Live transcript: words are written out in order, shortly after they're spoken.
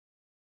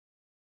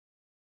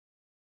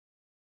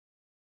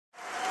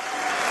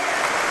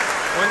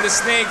when the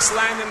snakes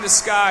land in the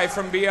sky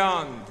from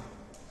beyond,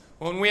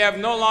 when we have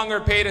no longer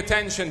paid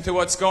attention to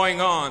what's going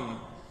on,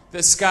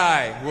 the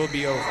sky will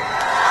be over.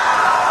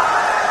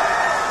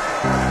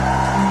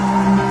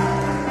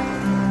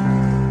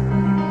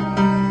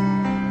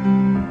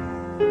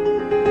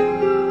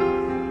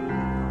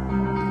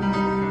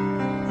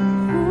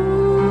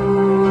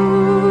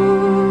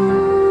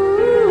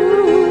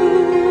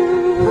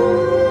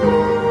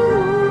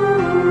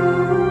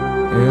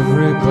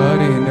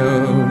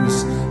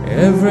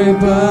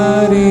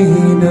 Everybody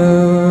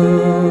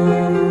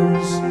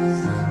knows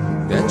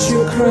that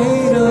you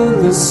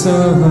cradle the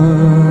sun,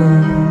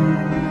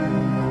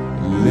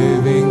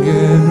 living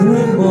in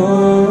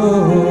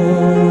remorse.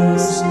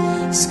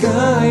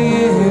 Sky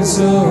is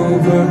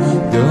over,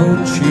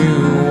 don't you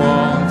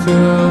want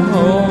to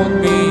hold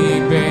me,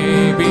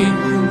 baby?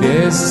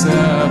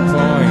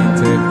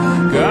 Disappointed,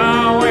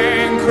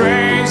 going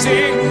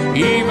crazy,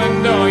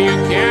 even though you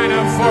can't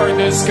afford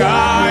the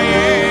sky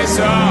is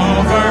over.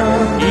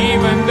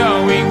 Even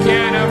though we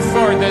can't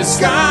afford the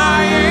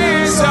sky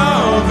is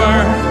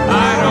over.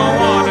 I don't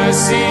wanna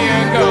see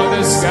it go,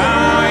 the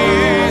sky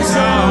is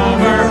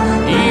over.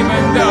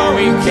 Even though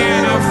we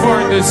can't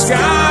afford the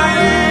sky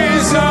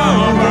is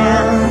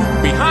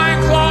over.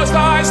 Behind closed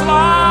eyes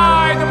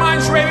lie the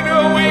minds ready to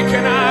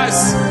awaken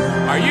us.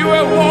 Are you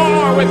at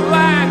war with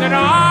land and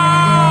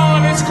all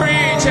of its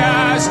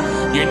creatures?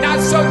 Your not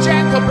so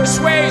gentle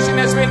persuasion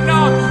has been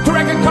known to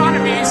wreck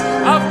economies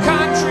of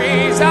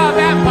countries, of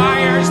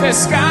empires. The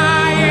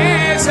sky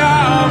is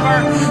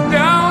over.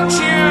 Don't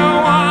you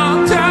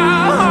want to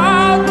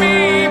hold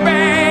me,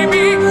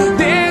 baby?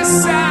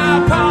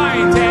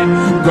 Disappointed,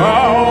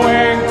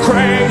 going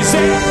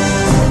crazy.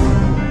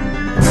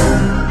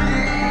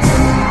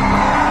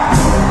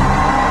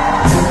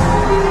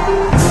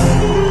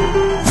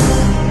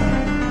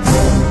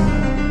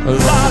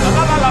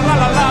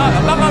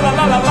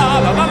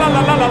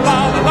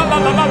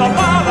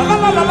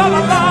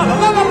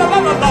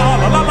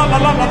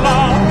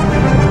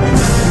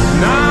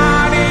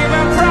 Not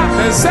even from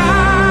the sun,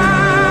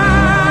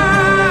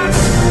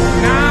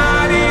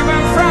 not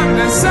even from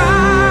the sun,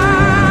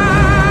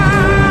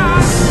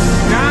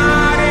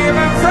 not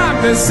even from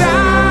the sun.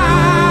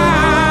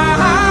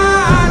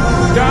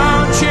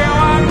 Don't you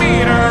want me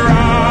to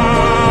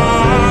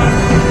run?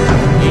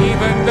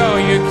 Even though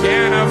you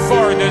can't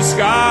afford the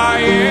sky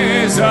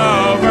is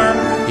over.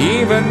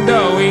 Even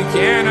though we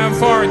can't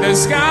afford the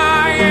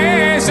sky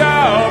is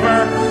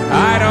over.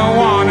 I don't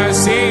wanna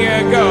see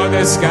you go,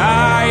 the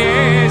sky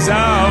is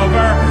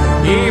over.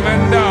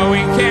 Even though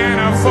we can't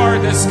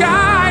afford the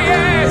sky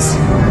is.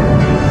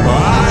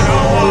 I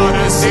don't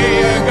wanna see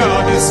you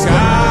go, the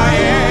sky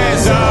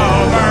is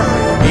over.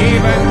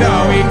 Even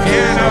though we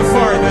can't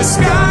afford the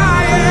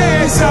sky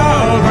is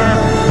over.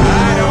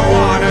 I don't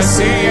wanna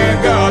see you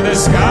go, the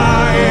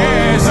sky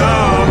is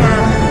over.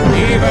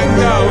 Even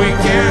though we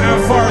can't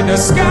afford the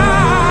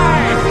sky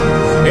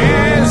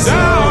is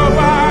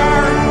over.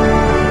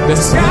 The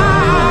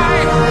sky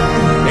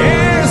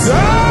is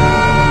over.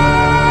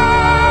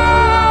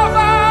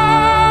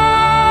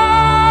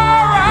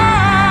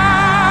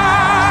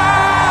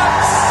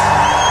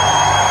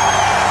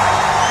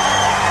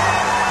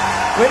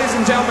 Ladies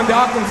and gentlemen, the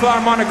Auckland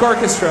Philharmonic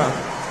Orchestra.